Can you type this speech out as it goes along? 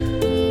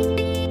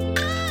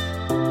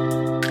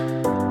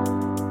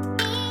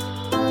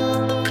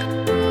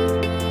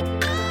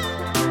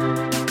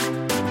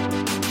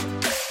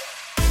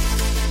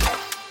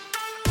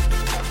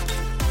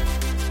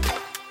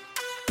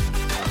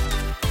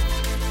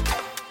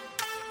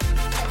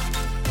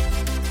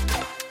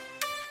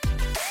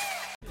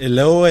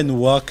Hello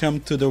and welcome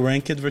to the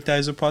Rank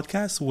Advertiser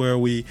podcast, where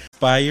we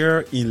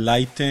inspire,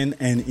 enlighten,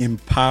 and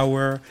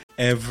empower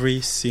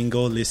every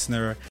single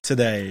listener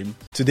today.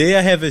 Today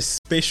I have a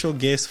special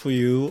guest for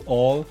you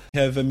all.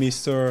 I have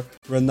Mr.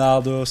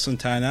 Ronaldo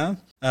Santana.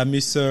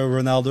 Mr.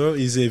 Ronaldo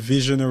is a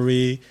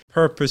visionary,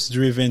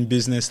 purpose-driven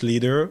business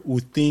leader who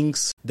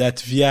thinks that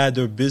via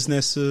their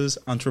businesses,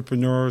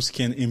 entrepreneurs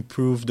can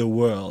improve the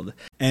world,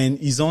 and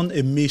is on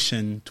a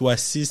mission to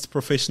assist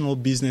professional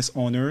business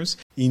owners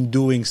in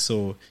doing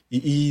so.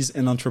 He is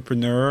an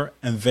entrepreneur,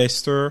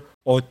 investor,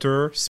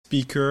 author,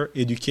 speaker,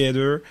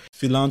 educator,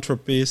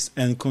 philanthropist,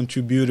 and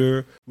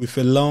contributor with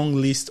a long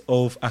list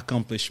of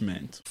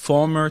accomplishments.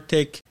 Former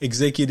tech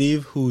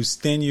executive whose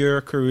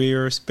 10-year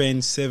career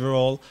spanned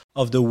several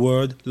of the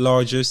world's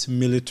largest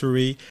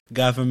military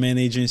government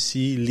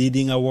agency,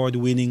 leading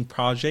award-winning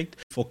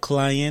projects for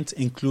clients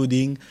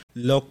including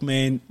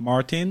Lockheed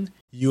Martin,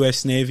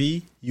 U.S.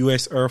 Navy,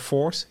 U.S. Air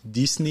Force,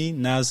 Disney,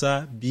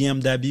 NASA,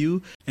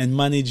 BMW, and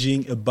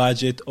managing a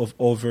budget of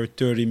over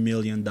 $30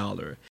 million.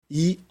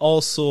 He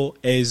also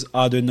has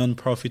other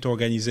nonprofit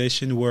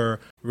organizations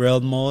where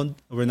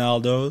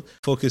Ronaldo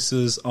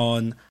focuses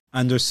on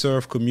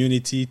underserved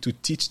community to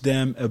teach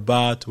them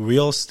about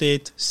real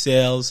estate,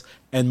 sales,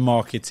 and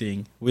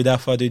marketing.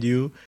 Without further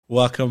ado,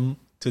 welcome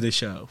to the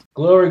show.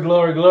 Glory,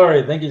 glory,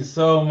 glory. Thank you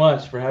so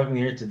much for having me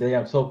here today.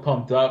 I'm so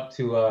pumped up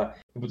to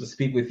be able to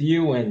speak with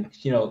you and,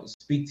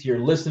 speak to your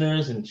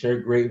listeners and share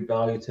great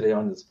value today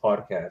on this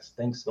podcast.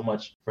 Thanks so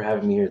much for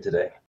having me here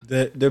today.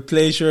 The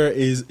pleasure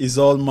is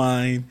all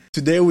mine.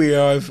 Today we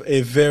have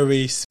a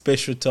very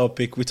special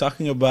topic. We're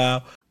talking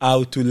about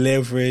how to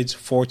leverage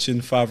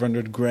Fortune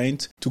 500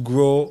 grants to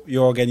grow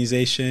your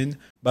organization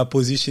by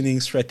positioning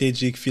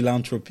strategic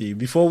philanthropy.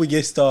 Before we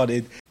get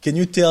started, can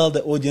you tell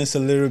the audience a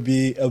little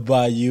bit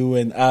about you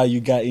and how you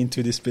got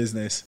into this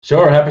business?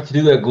 Sure, happy to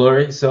do that,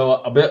 Glory. So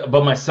a bit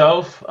about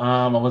myself.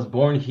 I was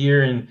born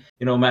here in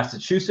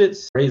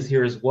Massachusetts, raised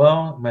here as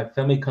well. My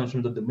family comes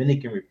from the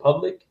Dominican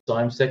Republic. So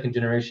I'm second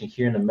generation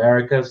here in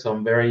America. So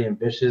I'm very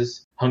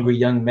ambitious, hungry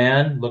young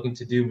man looking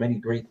to do many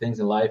great things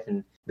in life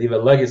and leave a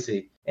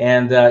legacy.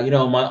 And,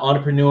 my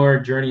entrepreneur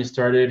journey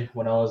started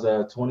when I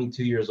was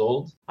 22 years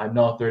old. I'm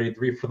now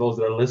 33 for those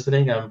that are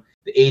listening. I'm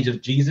the age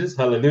of Jesus.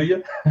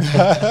 Hallelujah.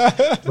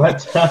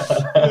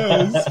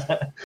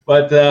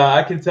 But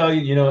I can tell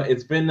you,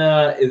 it's been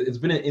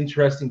an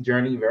interesting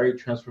journey, very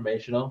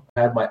transformational.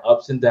 I had my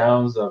ups and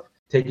downs of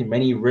taking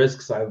many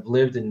risks. I've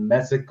lived in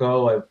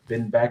Mexico. I've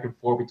been back and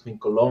forth between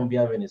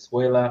Colombia,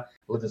 Venezuela,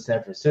 lived in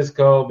San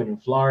Francisco, been in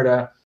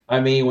Florida.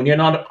 I mean, when you're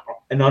not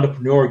an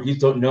entrepreneur, you just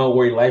don't know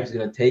where your life is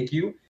going to take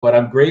you. But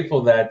I'm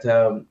grateful that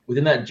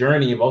within that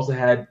journey, I've also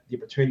had the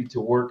opportunity to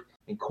work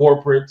in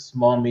corporate,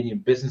 small, medium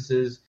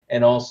businesses,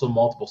 and also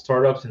multiple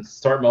startups and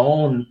start my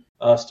own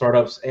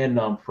startups and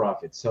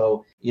nonprofits.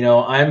 So,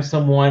 I'm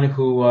someone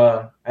who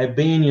I've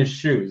been in your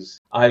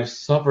shoes. I've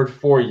suffered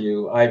for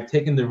you. I've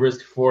taken the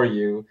risk for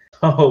you.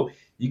 So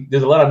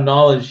there's a lot of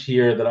knowledge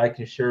here that I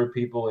can share with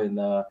people, and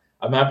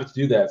I'm happy to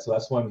do that. So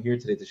that's why I'm here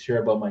today, to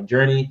share about my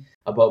journey,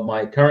 about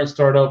my current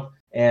startup,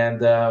 and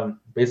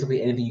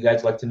basically anything you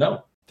guys like to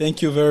know.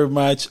 Thank you very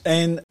much.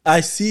 And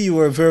I see you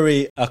are a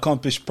very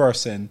accomplished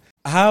person.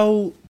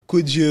 How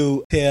could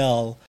you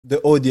tell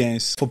the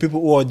audience, for people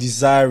who are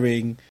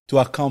desiring to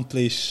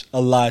accomplish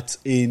a lot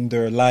in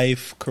their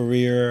life,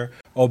 career,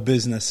 or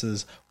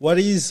businesses, what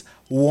is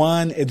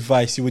one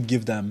advice you would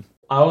give them?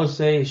 I would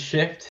say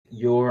shift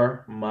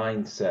your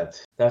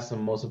mindset. That's the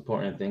most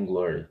important thing,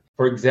 Glory.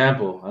 For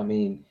example,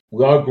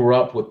 we all grew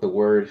up with the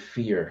word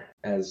fear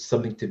as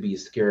something to be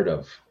scared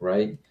of,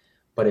 right?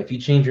 But if you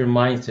change your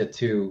mindset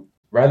to,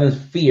 rather than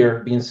fear,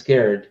 being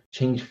scared,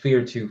 change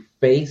fear to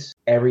face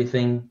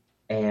everything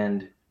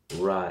and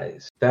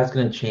rise. That's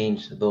going to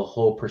change the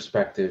whole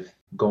perspective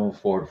going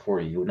forward for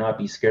you. You will not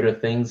be scared of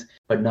things,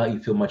 but now you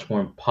feel much more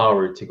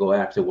empowered to go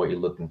after what you're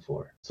looking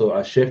for. So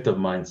a shift of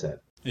mindset.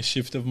 A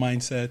shift of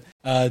mindset.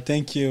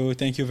 Thank you.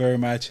 Thank you very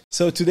much.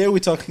 So today we're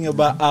talking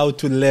about how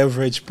to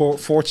leverage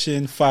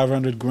Fortune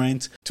 500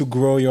 grants to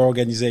grow your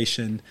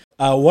organization.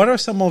 What are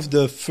some of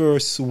the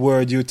first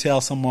words you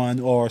tell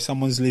someone, or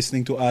someone's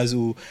listening to us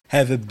who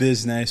have a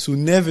business, who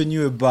never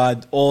knew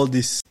about all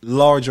this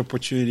large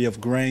opportunity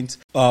of grants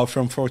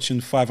from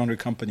Fortune 500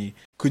 company?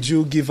 Could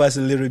you give us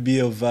a little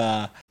bit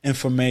of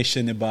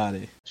information about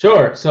it?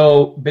 Sure.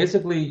 So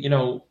basically,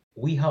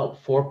 we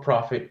help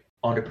for-profit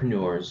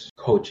entrepreneurs,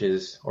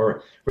 coaches,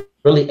 or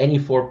really any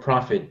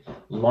for-profit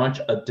launch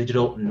a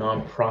digital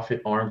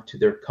nonprofit arm to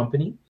their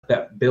company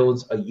that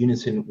builds a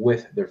unison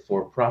with their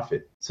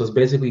for-profit. So it's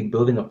basically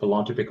building a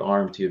philanthropic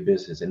arm to your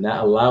business, and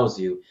that allows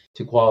you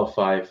to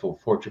qualify for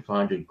Fortune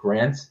 500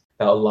 grants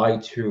that allow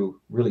you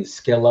to really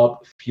scale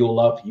up, fuel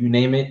up, you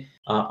name it,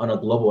 on a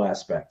global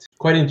aspect.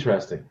 Quite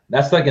interesting.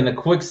 That's like in a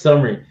quick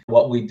summary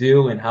what we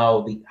do and how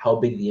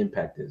big the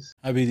impact is.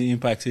 How big the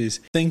impact is.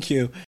 Thank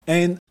you.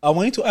 And I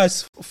wanted to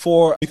ask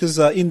because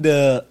in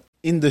the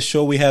in the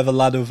show, we have a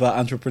lot of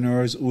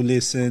entrepreneurs who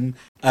listen,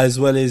 as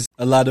well as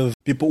a lot of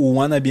people who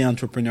want to be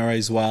entrepreneur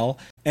as well.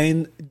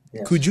 And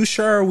Yes. could you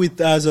share with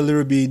us a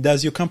little bit,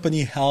 does your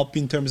company help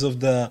in terms of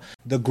the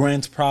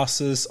grant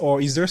process,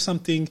 or is there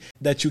something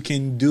that you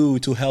can do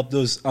to help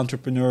those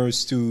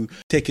entrepreneurs to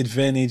take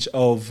advantage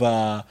of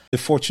the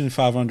Fortune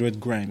 500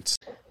 grants?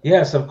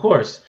 Yes, of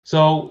course.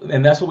 So,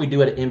 and that's what we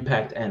do at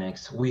Impact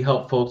NX. We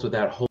help folks with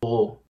that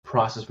whole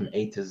process from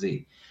A to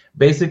Z.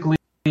 Basically,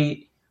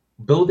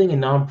 building a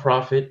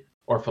nonprofit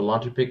or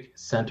philanthropic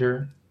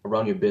center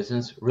around your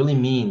business really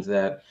means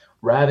that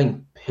rather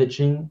than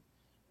pitching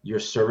your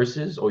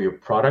services or your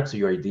products or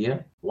your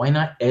idea, why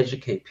not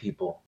educate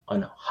people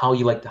on how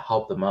you like to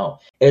help them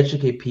out?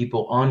 Educate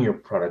people on your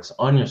products,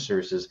 on your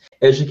services,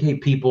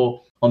 educate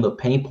people on the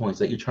pain points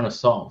that you're trying to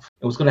solve.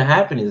 And what's going to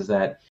happen is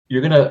that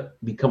you're going to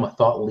become a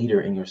thought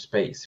leader in your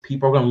space.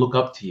 People are going to look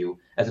up to you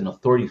as an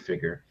authority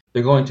figure.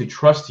 They're going to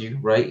trust you,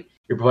 right?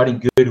 You're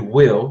providing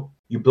goodwill.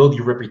 You build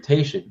your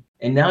reputation,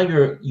 and now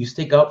you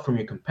stick out from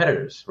your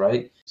competitors,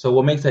 right? So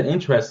what makes that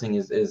interesting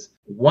is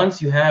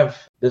once you have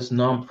this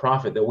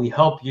nonprofit that we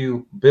help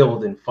you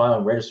build and file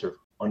and register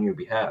on your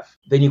behalf,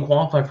 then you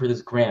qualify for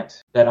this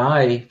grant that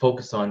I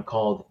focus on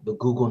called the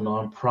Google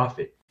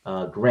Nonprofit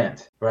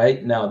Grant,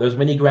 right? Now, there's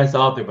many grants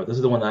out there, but this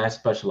is the one that I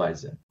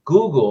specialize in.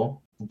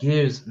 Google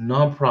gives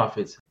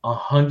nonprofits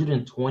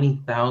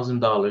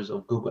 $120,000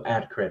 of Google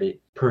ad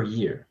credit per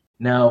year.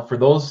 Now, for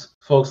those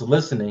folks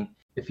listening,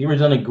 if you've ever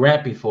done a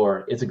grant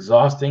before, it's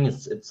exhausting,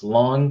 it's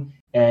long,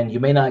 and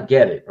you may not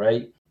get it,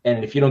 right?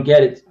 And if you don't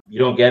get it, you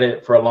don't get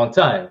it for a long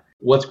time.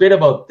 What's great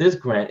about this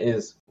grant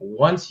is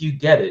once you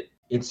get it,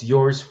 it's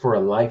yours for a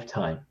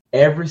lifetime.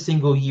 Every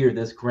single year,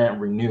 this grant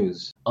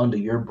renews under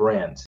your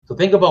brand. So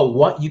think about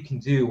what you can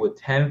do with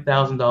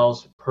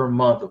 $10,000 per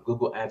month of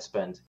Google ad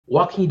spend.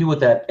 What can you do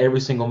with that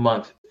every single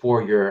month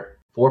for your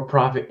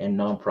for-profit and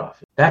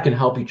nonprofit? That can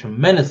help you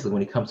tremendously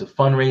when it comes to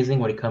fundraising,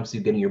 when it comes to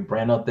getting your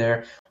brand out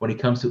there, when it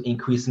comes to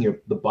increasing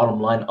the bottom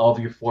line of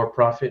your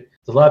for-profit.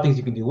 There's a lot of things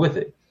you can do with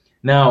it.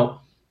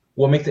 Now,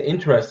 what makes it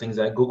interesting is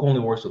that Google only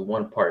works with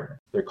one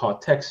partner. They're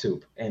called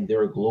TechSoup, and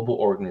they're a global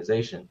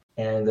organization.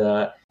 And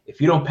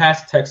if you don't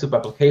pass the TechSoup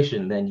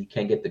application, then you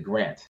can't get the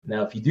grant.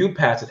 Now, if you do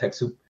pass the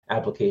TechSoup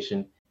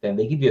application, then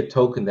they give you a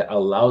token that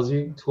allows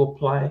you to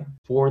apply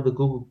for the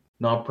Google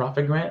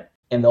nonprofit grant,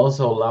 and they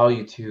also allow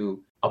you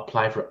to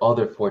apply for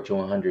other Fortune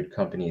 100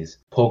 companies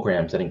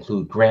programs that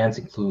include grants,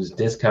 includes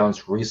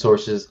discounts,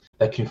 resources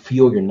that can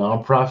fuel your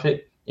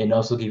nonprofit and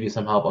also give you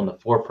some help on the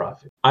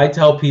for-profit. I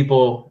tell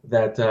people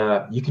that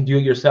you can do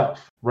it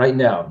yourself right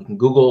now. You can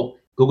Google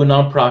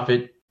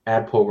nonprofit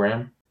ad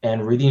program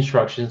and read the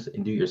instructions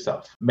and do it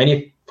yourself.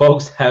 Many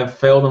folks have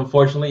failed,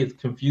 unfortunately. It's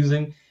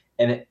confusing.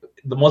 And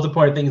the most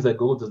important thing is that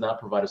Google does not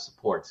provide a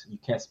support. You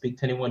can't speak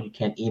to anyone. You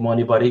can't email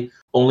anybody.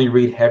 Only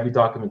read heavy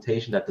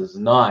documentation that does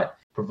not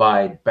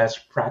provide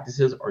best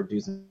practices or do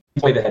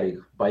avoid the headache.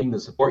 By getting the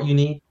support you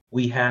need,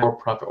 we have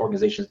for-profit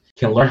organizations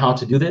can learn how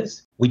to do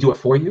this. We do it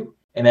for you.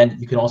 And then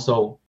you can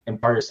also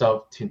empower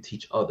yourself to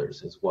teach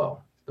others as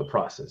well, the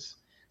process.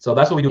 So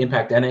that's what we do,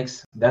 Impact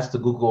NX. That's the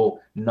Google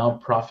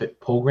nonprofit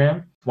program.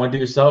 If you want to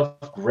do it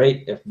yourself,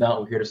 great. If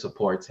not, we're here to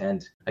support.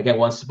 And again,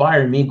 what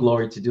inspired me,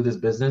 Glory, to do this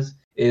business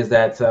is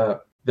that the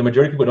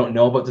majority of people don't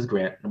know about this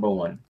grant, number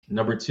one.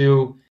 Number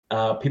two,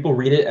 people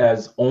read it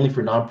as only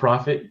for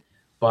nonprofit,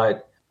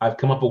 but I've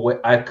come up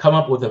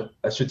with a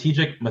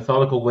strategic,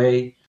 methodical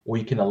way where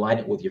you can align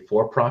it with your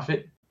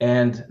for-profit.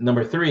 And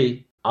number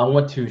three, I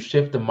want to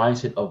shift the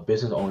mindset of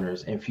business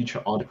owners and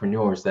future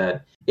entrepreneurs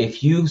that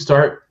if you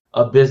start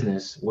a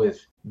business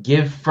with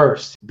give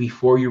first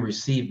before you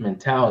receive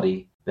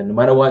mentality, then no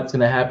matter what's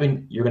going to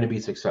happen, you're going to be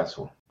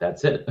successful.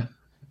 That's it.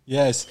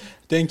 Yes,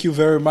 thank you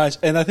very much.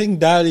 And I think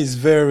that is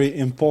very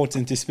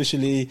important,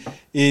 especially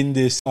in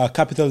this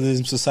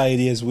capitalism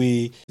society as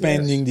we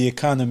expanding the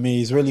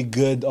economy. It's really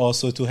good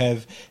also to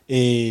have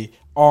a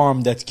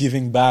arm that's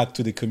giving back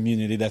to the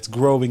community, that's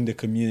growing the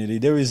community.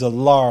 There is a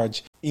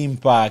large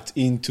impact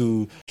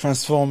into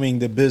transforming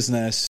the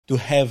business to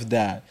have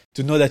that,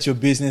 to know that your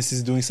business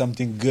is doing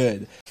something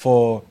good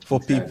for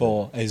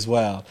people as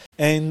well.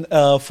 And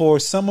for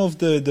some of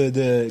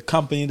the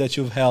company that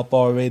you've helped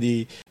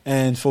already,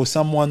 and for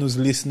someone who's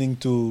listening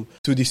to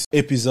this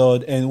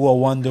episode and who are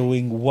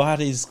wondering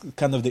what is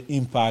kind of the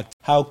impact,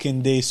 how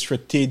can they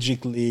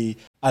strategically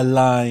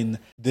align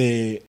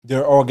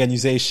their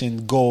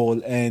organization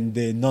goal and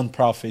the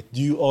nonprofit?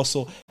 Do you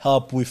also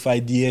help with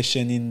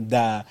ideation in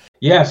that?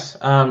 Yes.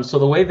 So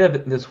the way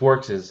that this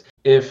works is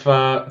if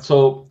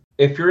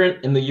you're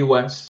in the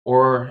US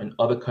or in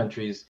other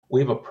countries,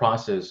 we have a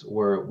process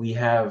where we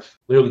have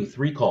literally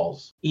 3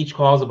 calls. Each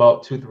call is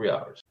about 2-3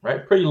 hours,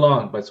 right? Pretty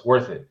long, but it's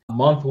worth it.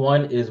 Month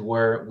 1 is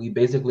where we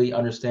basically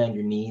understand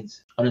your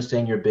needs,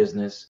 understand your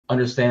business,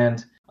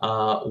 understand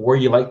where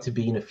you like to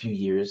be in a few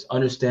years,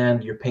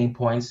 understand your pain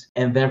points.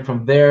 And then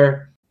from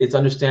there, it's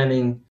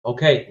understanding,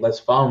 okay, let's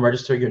file and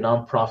register your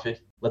nonprofit.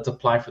 Let's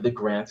apply for the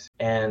grant.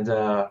 And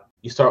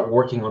you start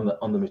working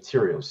on the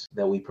materials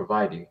that we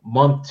provide you.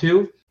 Month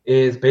 2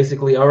 is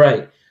basically, all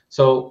right,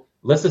 so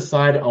let's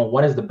decide on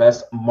what is the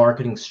best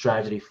marketing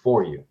strategy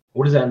for you.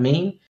 What does that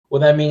mean? Well,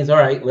 that means, all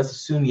right, let's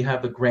assume you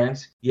have the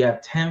grant. You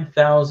have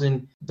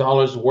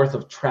 $10,000 worth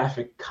of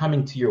traffic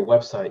coming to your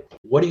website.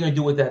 What are you going to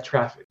do with that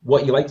traffic?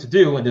 What you like to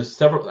do, and there's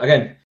several,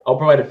 again, I'll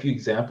provide a few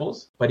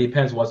examples, but it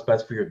depends what's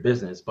best for your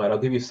business. But I'll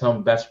give you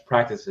some best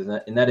practices,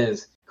 and that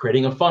is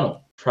creating a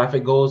funnel.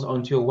 Traffic goes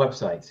onto your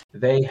website.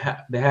 They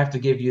have to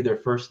give you their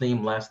first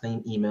name, last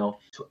name, email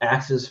to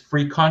access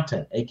free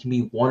content. It can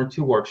be 1 or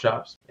 2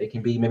 workshops. It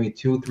can be maybe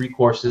 2, 3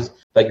 courses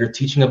that you're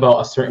teaching about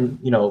a certain,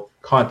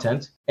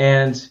 content.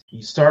 And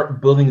you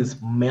start building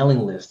this mailing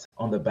list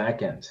on the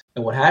back end.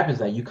 And what happens is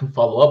that you can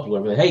follow up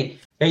with,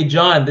 hey,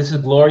 John, this is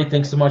Glory.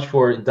 Thanks so much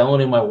for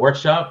downloading my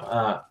workshop.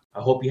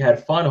 I hope you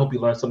had fun. I hope you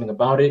learned something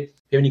about it.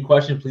 If you have any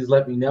questions, please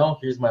let me know.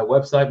 Here's my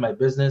website, my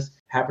business.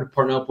 Happy to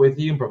partner up with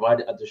you and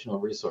provide additional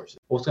resources.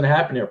 What's going to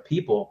happen are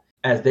people,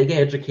 as they get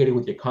educated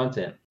with your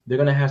content, they're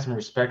going to have some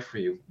respect for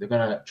you. They're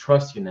going to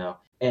trust you now.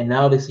 And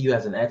now they see you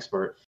as an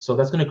expert. So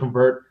that's going to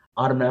convert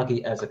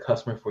automatically as a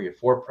customer for your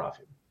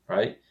for-profit,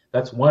 right?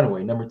 That's one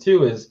way. Number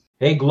 2 is,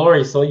 hey,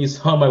 Glory, so you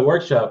saw my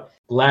workshop.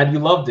 Glad you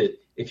loved it.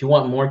 If you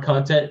want more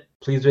content,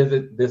 please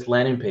visit this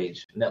landing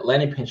page. And that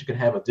landing page, you can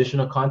have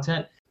additional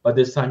content. But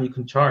this time you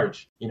can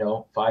charge,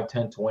 $5,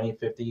 10, 20,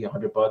 50,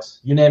 $100,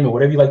 you name it,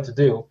 whatever you like to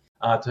do,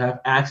 to have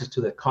access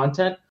to the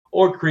content,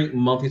 or create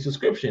monthly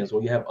subscriptions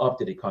where you have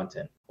updated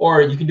content.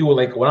 Or you can do it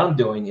like what I'm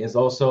doing is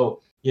also,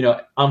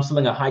 I'm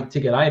selling a high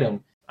ticket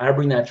item. I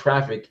bring that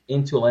traffic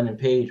into a landing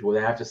page where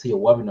they have to see a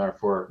webinar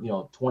for,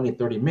 20,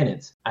 30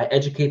 minutes. I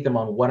educate them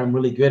on what I'm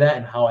really good at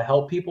and how I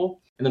help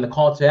people. And then the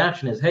call to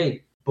action is,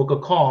 hey, book a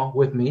call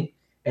with me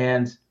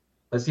and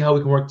let's see how we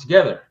can work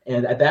together.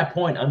 And at that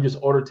point, I'm just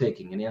order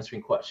taking and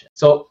answering questions.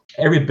 So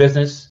every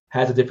business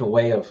has a different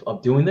way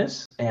of doing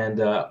this. And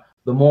the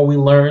more we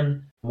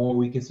learn, the more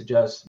we can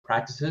suggest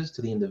practices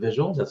to the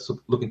individuals that's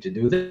looking to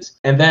do this.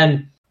 And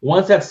then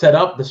once that's set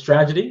up, the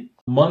strategy,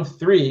 month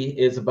 3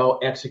 is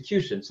about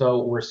execution.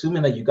 So we're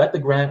assuming that you got the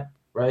grant,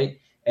 right?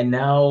 And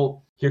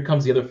now here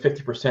comes the other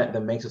 50%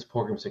 that makes this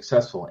program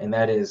successful. And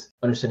that is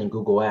understanding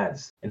Google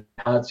Ads and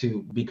how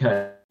to be kind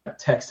of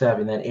tech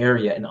savvy in that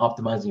area and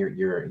optimizing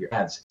your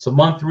ads. So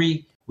month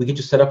 3, we get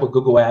you set up with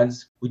Google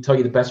Ads. We tell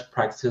you the best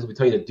practices. We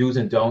tell you the do's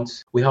and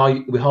don'ts. We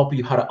help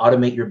you how to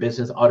automate your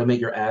business, automate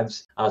your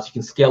ads, so you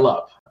can scale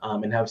up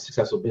and have a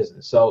successful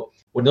business. So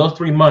with those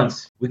 3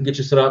 months, we can get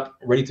you set up,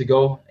 ready to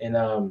go,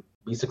 and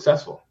be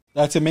successful.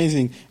 That's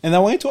amazing. And I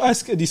wanted to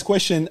ask this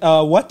question.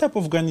 What type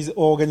of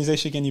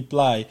organization can you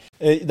apply?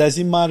 Does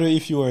it matter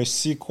if you're a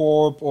C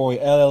Corp or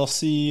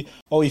LLC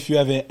or if you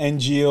have an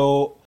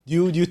NGO?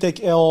 Do you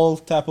take all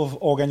type of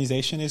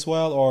organization as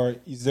well, or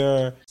is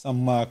there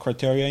some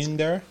criteria in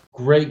there?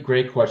 Great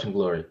question,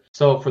 Glory.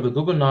 So for the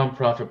Google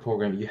Nonprofit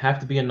Program, you have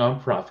to be a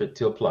nonprofit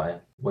to apply,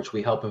 which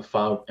we help and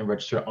file and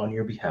register on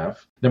your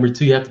behalf. Number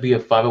 2, you have to be a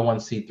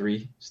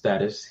 501c3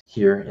 status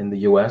here in the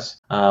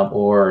U.S.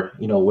 Or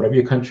whatever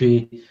your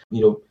country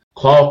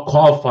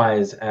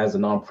qualifies as a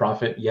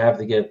nonprofit. You have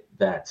to get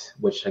that,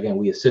 which again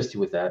we assist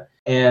you with that.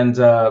 And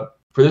for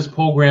this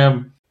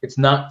program, it's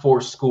not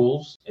for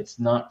schools. It's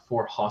not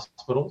for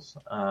hospitals.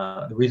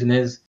 The reason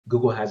is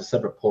Google has a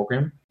separate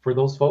program for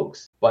those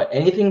folks. But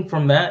anything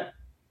from that,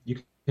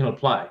 you can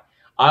apply.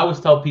 I always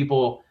tell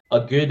people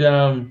a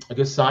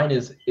good sign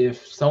is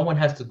if someone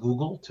has to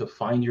Google to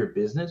find your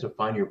business or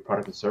find your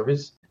product and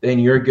service, then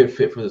you're a good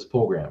fit for this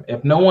program.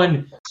 If no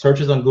one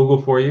searches on Google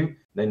for you,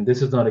 then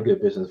this is not a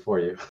good business for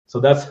you.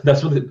 So that's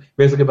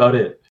basically about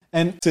it.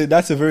 And so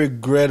that's a very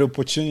great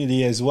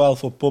opportunity as well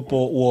for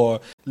people who are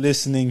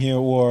listening here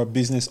who are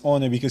business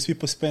owner, because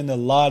people spend a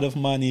lot of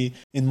money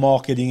in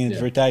marketing and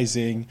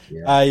advertising.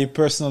 Yeah. I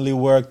personally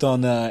worked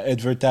on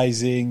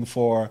advertising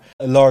for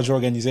a large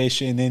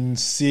organization, and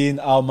seeing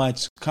how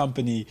much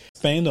company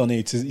spend on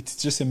it, it's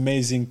just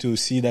amazing to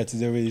see that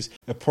there is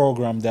a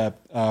program that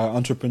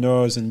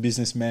entrepreneurs and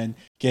businessmen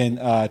can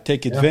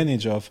take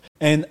advantage of.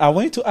 And I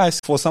wanted to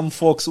ask for some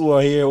folks who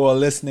are here who are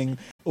listening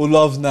who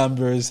love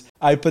numbers,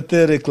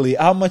 hypothetically,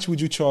 how much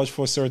would you charge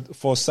for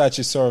such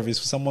a service?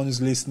 For someone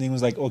who's listening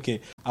who's like,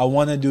 okay, I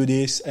want to do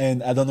this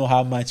and I don't know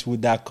how much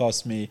would that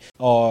cost me,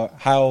 or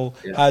how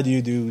do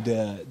you do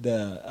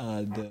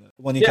the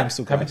when it comes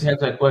to happy to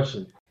answer that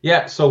question.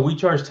 Yeah, so we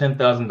charge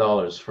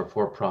 $10,000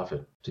 for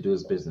profit to do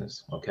this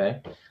business. Okay,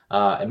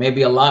 it may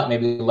be a lot,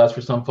 maybe less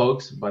for some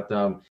folks, but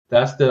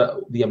that's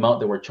the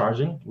amount that we're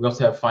charging. We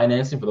also have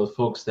financing for those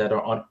folks that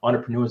are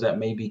entrepreneurs that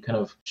may be kind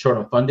of short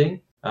on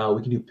funding.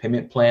 We can do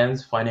payment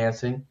plans,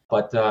 financing,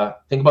 but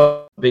think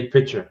about the big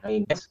picture. I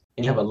mean,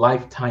 and you have a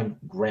lifetime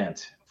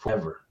grant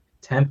forever.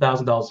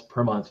 $10,000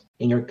 per month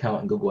in your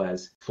account in Google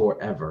Ads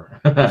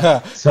forever.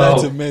 So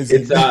that's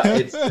amazing.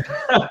 It's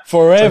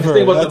forever.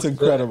 So that's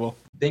incredible.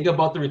 Think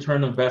about the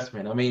return on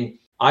investment. I mean,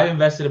 I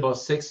invested about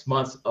 6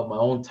 months of my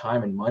own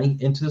time and money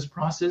into this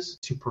process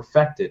to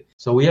perfect it.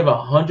 So we have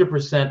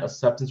 100%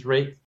 acceptance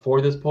rate for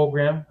this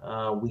program.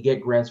 We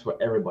get grants for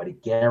everybody,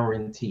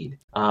 guaranteed.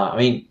 I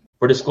mean,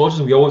 For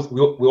disclosures, we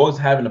always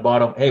have in the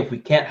bottom, hey, if we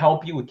can't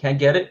help you, we can't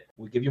get it,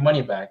 we give you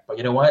money back. But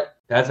you know what?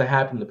 That hasn't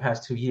happened in the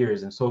past 2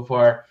 years. And so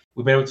far,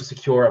 we've been able to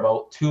secure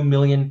about 2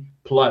 million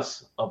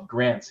plus of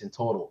grants in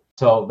total.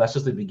 So that's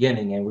just the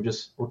beginning, and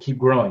we'll keep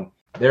growing.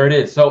 There it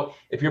is. So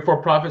if you're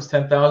for profits,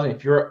 10,000.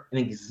 If you're an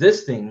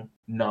existing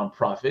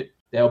nonprofit,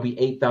 that'll be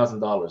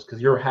 $8,000 because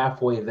you're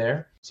halfway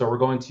there. So we're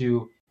going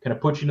to kind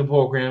of put you in the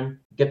program,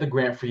 get the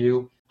grant for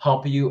you,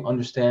 help you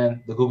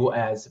understand the Google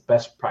Ads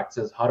best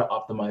practices, how to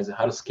optimize it,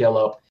 how to scale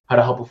up, how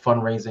to help with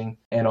fundraising,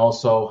 and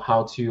also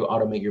how to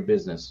automate your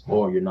business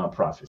or your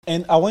nonprofit.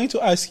 And I wanted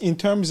to ask, in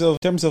terms of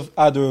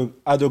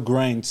other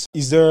grants,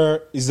 is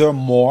there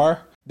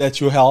more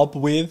that you help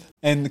with?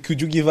 And could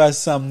you give us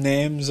some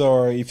names,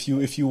 or if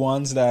you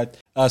want that,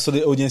 so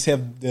the audience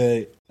have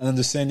an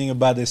understanding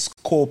about the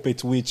scope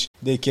at which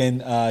they can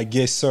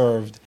get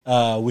served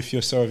with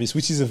your service,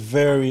 which is a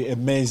very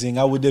amazing.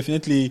 I would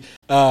definitely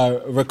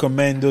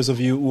recommend those of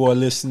you who are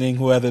listening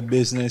who have a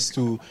business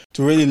to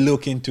really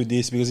look into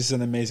this, because it's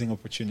an amazing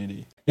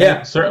opportunity.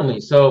 Yeah, certainly.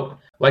 So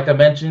like I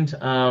mentioned,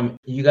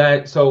 you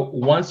guys, so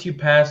once you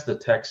pass the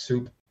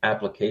TechSoup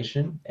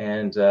application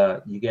and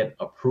you get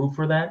approved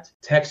for that,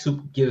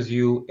 TechSoup gives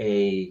you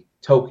a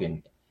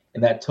token,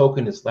 and that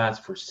token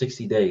lasts for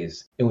 60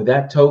 days. And with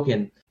that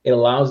token, it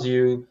allows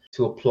you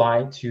to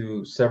apply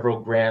to several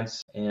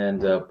grants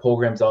and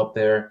programs out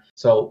there.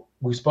 So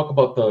we spoke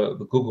about the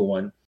Google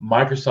one.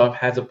 Microsoft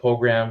has a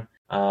program.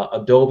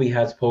 Adobe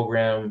has a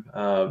program.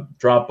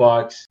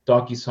 Dropbox,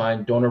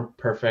 DocuSign, Donor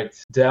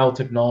Perfect, Dell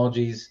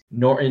Technologies,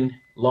 Norton,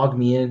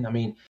 LogMeIn. I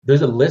mean,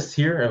 there's a list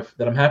here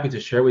that I'm happy to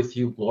share with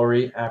you,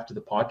 Glory, after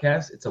the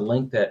podcast. It's a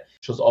link that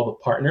shows all the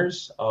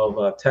partners of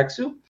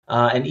TechSoup.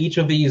 And each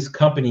of these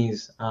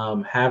companies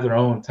have their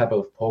own type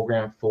of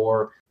program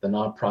for the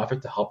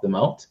nonprofit to help them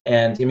out.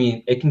 And I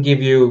mean, it can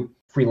give you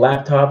free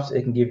laptops.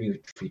 It can give you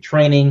free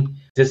training,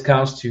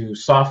 discounts to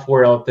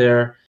software out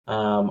there,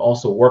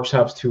 also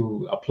workshops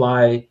to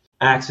apply,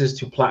 access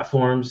to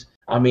platforms.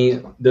 I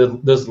mean,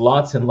 there's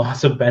lots and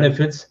lots of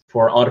benefits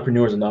for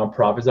entrepreneurs and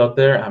nonprofits out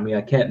there. I mean,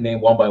 I can't name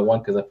one by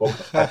one because I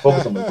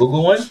focus on the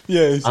Google one.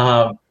 Yes.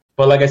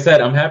 But like I said,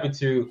 I'm happy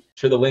to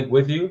share the link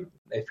with you.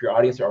 If your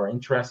audience are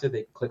interested,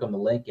 they can click on the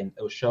link and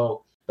it'll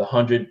show the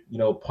 100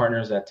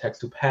 partners that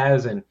TechSoup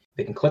has, and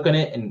they can click on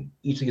it, and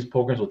each of these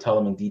programs will tell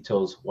them in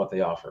details what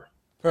they offer.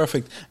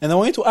 Perfect. And I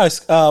wanted to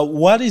ask,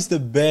 what is the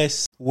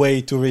best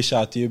way to reach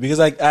out to you?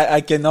 Because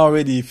I can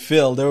already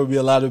feel there will be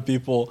a lot of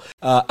people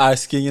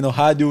asking,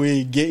 how do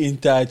we get in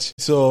touch?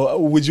 So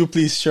would you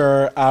please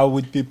share how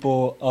would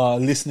people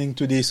listening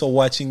to this or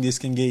watching this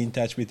can get in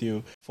touch with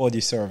you for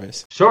this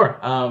service? Sure.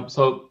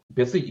 So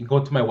basically, you can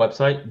go to my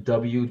website,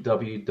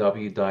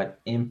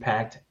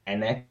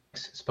 www.impactnx,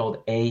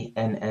 spelled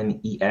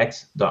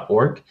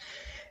ANNEX.org.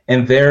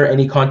 And there,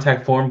 any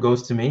contact form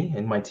goes to me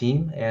and my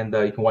team, and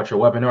you can watch our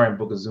webinar and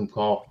book a Zoom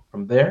call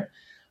from there.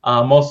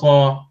 I'm also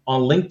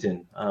on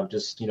LinkedIn.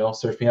 Just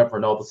search me up,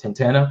 Ronaldo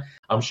Santana.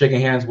 I'm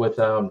shaking hands with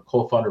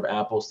co-founder of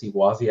Apple, Steve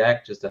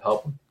Wozniak, just to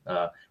help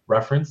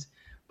reference.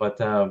 But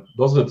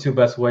those are the two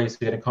best ways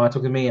to get in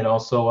contact with me. And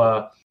also,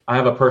 I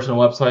have a personal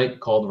website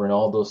called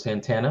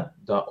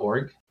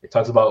RonaldoSantana.org. It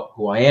talks about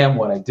who I am,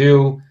 what I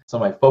do,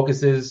 some of my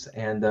focuses,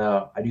 and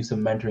I do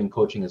some mentoring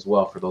coaching as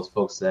well for those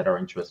folks that are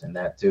interested in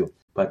that too.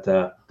 But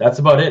that's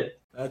about it.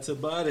 That's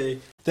about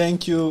it.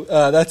 Thank you.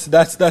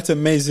 That's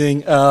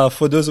amazing.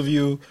 For those of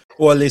you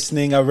who are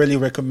listening, I really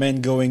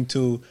recommend going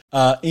to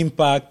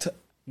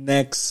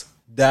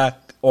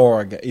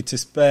impactnex.org.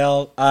 It's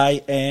spelled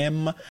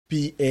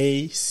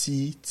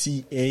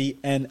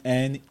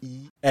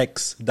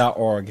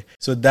IMPACTANNEX.org.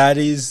 So that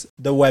is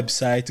the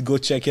website. Go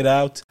check it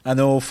out. I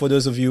know for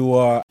those of you who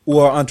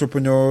are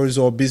entrepreneurs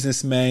or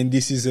businessmen,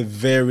 this is a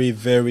very,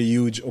 very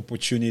huge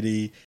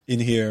opportunity in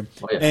here.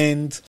 Oh,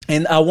 yeah.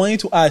 And I wanted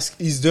to ask,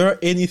 is there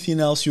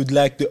anything else you'd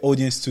like the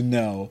audience to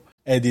know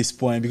at this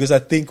point? Because I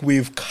think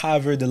we've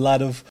covered a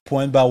lot of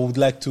points, but I would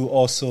like to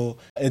also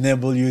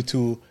enable you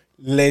to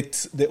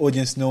let the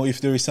audience know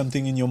if there is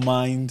something in your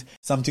mind,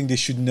 something they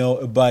should know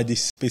about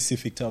this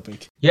specific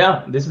topic.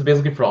 Yeah, this is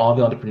basically for all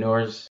the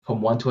entrepreneurs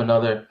from one to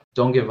another.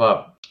 Don't give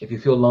up. If you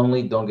feel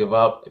lonely, don't give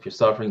up. If you're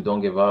suffering,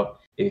 don't give up.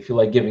 If you feel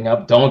like giving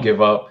up, don't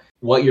give up.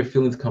 What you're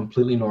feeling is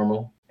completely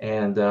normal.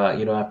 And,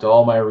 after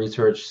all my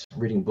research,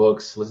 reading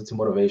books, listening to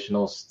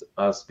motivational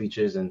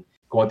speeches, and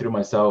going through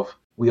myself,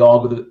 we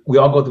all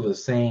go through the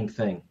same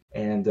thing.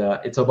 And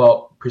it's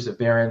about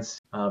perseverance,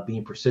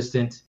 being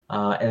persistent,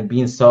 and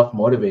being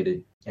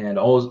self-motivated, and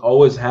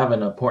always have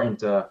an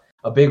important, a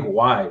big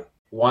why.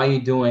 Why are you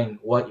doing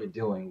what you're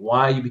doing?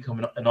 Why are you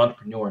becoming an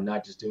entrepreneur,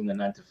 not just doing a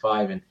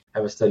 9-to-5 and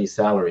have a steady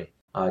salary?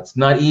 It's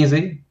not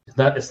easy. It's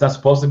not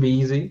supposed to be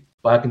easy,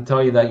 but I can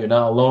tell you that you're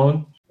not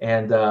alone.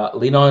 And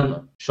lean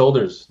on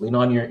shoulders, lean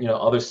on your,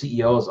 other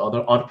CEOs,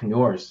 other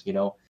entrepreneurs.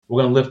 We're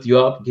going to lift you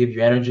up, give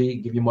you energy,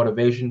 give you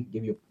motivation,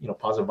 give you,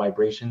 positive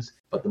vibrations.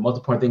 But the most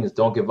important thing is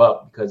don't give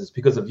up, because it's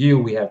because of you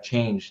we have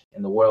change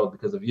in the world.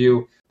 Because of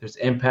you, there's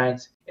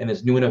impact, and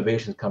there's new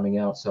innovations coming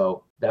out.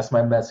 So that's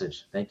my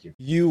message. Thank you.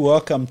 You're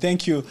welcome.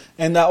 Thank you.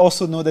 And I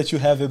also know that you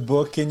have a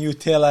book. Can you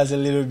tell us a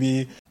little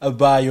bit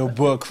about your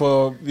book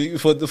for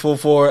people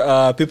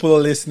who are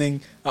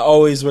listening? I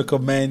always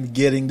recommend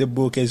getting the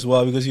book as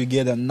well because you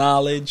get a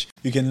knowledge.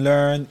 You can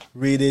learn,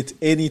 read it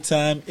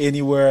anytime,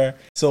 anywhere.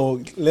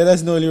 So let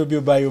us know a little bit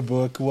about your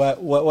book.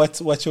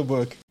 What's your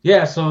book?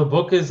 Yeah, so the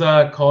book is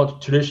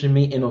called Tradition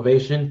Meet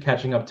Innovation: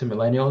 Catching Up to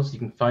Millennials. You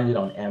can find it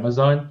on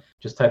Amazon.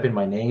 Just type in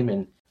my name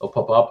and it'll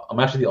pop up. I'm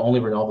actually the only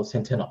Ronaldo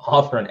Santana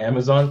author on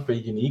Amazon.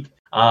 Pretty unique.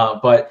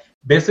 But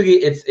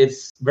basically,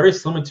 it's very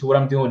similar to what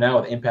I'm doing now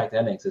with Impact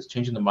NX. It's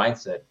changing the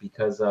mindset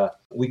because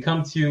we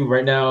come to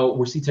right now,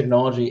 we see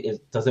technology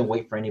doesn't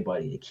wait for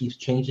anybody. It keeps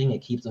changing, it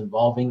keeps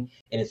evolving,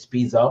 and it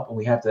speeds up, and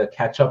we have to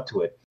catch up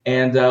to it.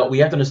 And we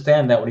have to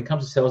understand that when it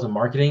comes to sales and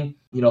marketing,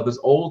 there's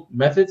old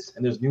methods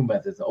and there's new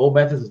methods. The old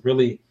methods is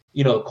really,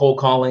 cold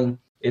calling.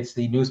 It's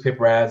the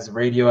newspaper ads,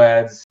 radio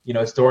ads,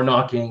 it's door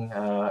knocking.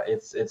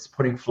 It's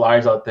putting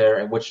flyers out there,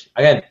 and which,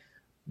 again,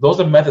 those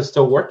are methods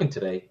still working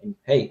today. And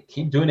hey,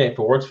 keep doing it if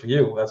it works for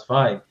you. That's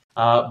fine.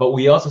 But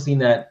we also seen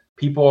that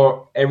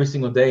people every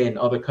single day in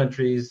other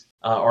countries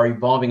are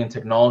evolving in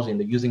technology, and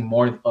they're using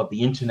more of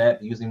the internet,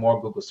 they're using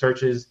more Google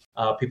searches.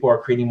 People are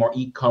creating more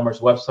e-commerce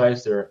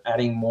websites. They're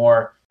adding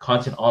more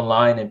content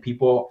online, and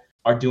people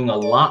are doing a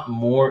lot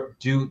more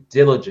due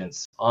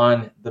diligence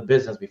on the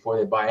business before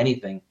they buy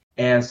anything.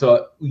 And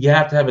so you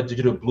have to have a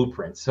digital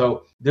blueprint.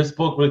 So this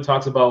book really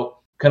talks about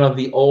kind of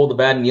the old, the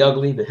bad, and the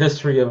ugly, the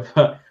history of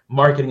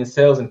marketing and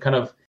sales, and kind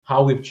of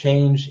how we've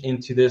changed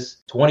into this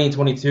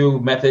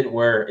 2022 method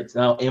where it's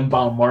now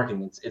inbound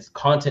marketing. It's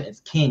content, it's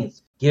king,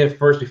 it's give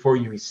first before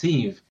you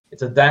receive.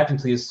 It's adapting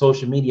to these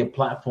social media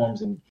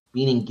platforms and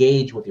being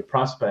engaged with your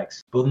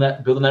prospects, building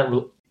that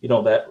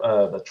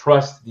the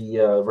trust,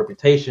 the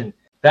reputation.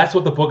 That's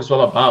what the book is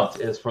all about,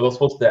 is for those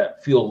folks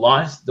that feel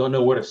lost, don't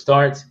know where to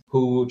start,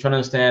 who trying to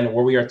understand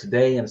where we are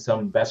today and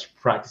some best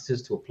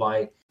practices to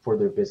apply for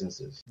their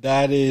businesses.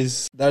 That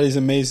is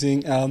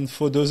amazing. And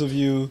for those of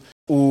you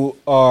who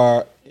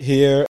are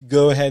here,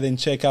 go ahead and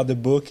check out the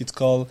book. It's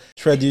called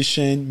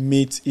Tradition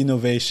Meets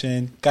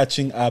Innovation: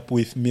 Catching Up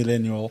with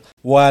Millennial.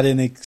 What an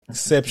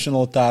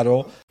exceptional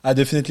title. I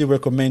definitely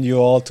recommend you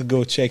all to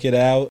go check it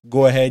out.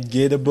 Go ahead,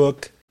 get a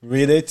book,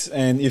 read it.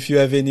 And if you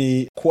have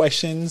any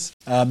questions,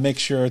 make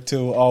sure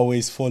to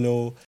always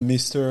follow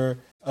Mr.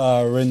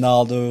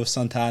 Ronaldo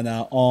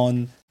Santana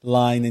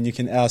online, and you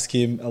can ask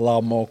him a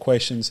lot more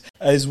questions.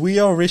 As we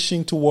are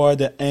reaching toward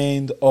the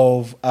end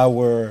of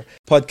our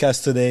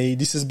podcast today,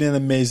 this has been an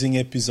amazing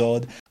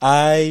episode.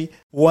 I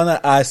want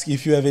to ask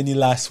if you have any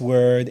last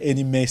word,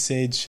 any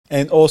message,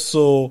 and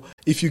also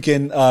if you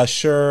can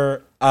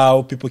share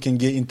how people can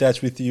get in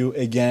touch with you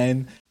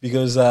again,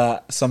 because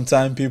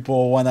sometimes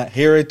people want to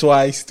hear it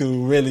twice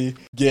to really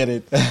get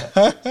it.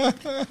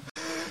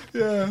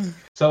 Yeah.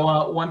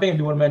 So one thing I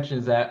do want to mention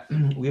is that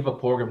we have a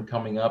program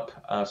coming up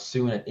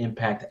soon at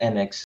Impact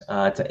NX.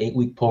 It's an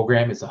 8-week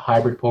program. It's a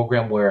hybrid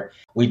program where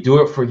we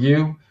do it for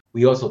you.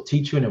 We also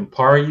teach you and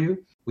empower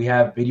you. We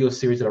have video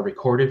series that are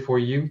recorded for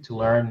you to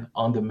learn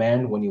on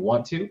demand when you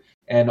want to,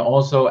 and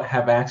also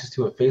have access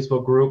to a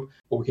Facebook group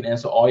where we can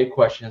answer all your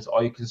questions,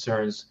 all your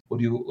concerns. We'll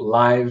do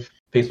live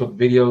Facebook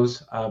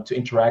videos to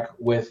interact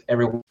with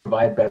everyone,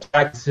 provide best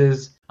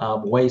practices,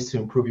 ways to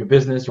improve your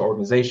business, your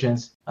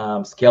organizations,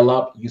 scale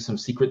up, use some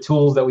secret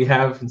tools that we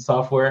have in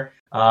software.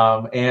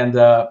 And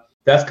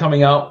that's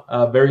coming out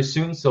very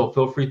soon. So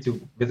feel free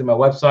to visit my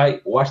website,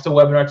 watch the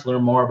webinar to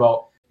learn more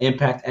about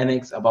Impact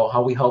NX, about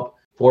how we help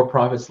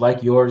for-profits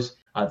like yours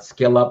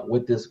scale up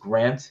with this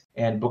grant,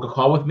 and book a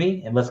call with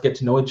me, and let's get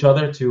to know each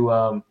other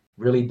to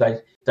really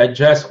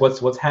digest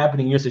what's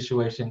happening in your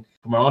situation,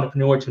 from an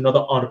entrepreneur to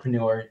another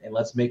entrepreneur, and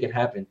let's make it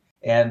happen.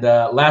 And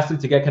lastly,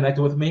 to get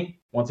connected with me,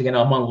 once again,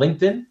 I'm on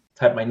LinkedIn.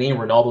 Type my name,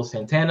 Ronaldo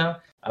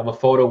Santana. I have a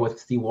photo with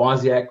Steve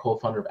Wozniak,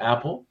 co-founder of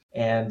Apple.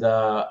 And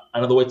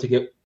another way to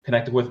get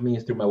connected with me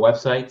is through my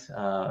website,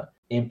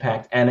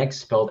 Impact NX,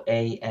 spelled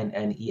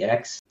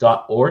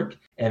ANNEX.org.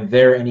 And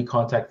there, any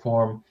contact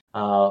form,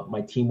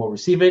 my team will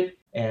receive it,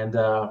 and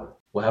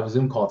we'll have a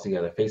Zoom call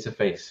together, face to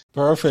face.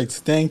 Perfect.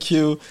 Thank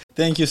you.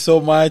 Thank you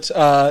so much.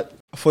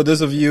 For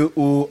those of you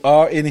who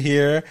are in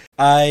here,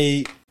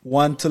 I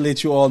want to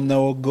let you all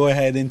know, go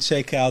ahead and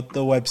check out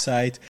the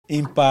website,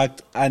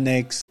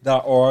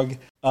 impactannex.org.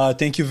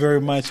 Thank you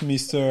very much,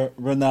 Mr.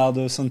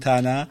 Ronaldo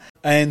Santana.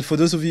 And for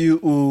those of you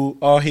who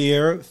are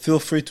here, feel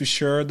free to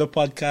share the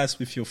podcast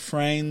with your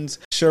friends,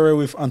 share it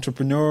with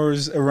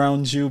entrepreneurs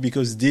around you,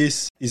 because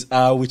this is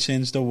how we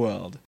change the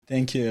world.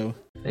 Thank you.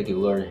 Thank you,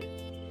 Lori.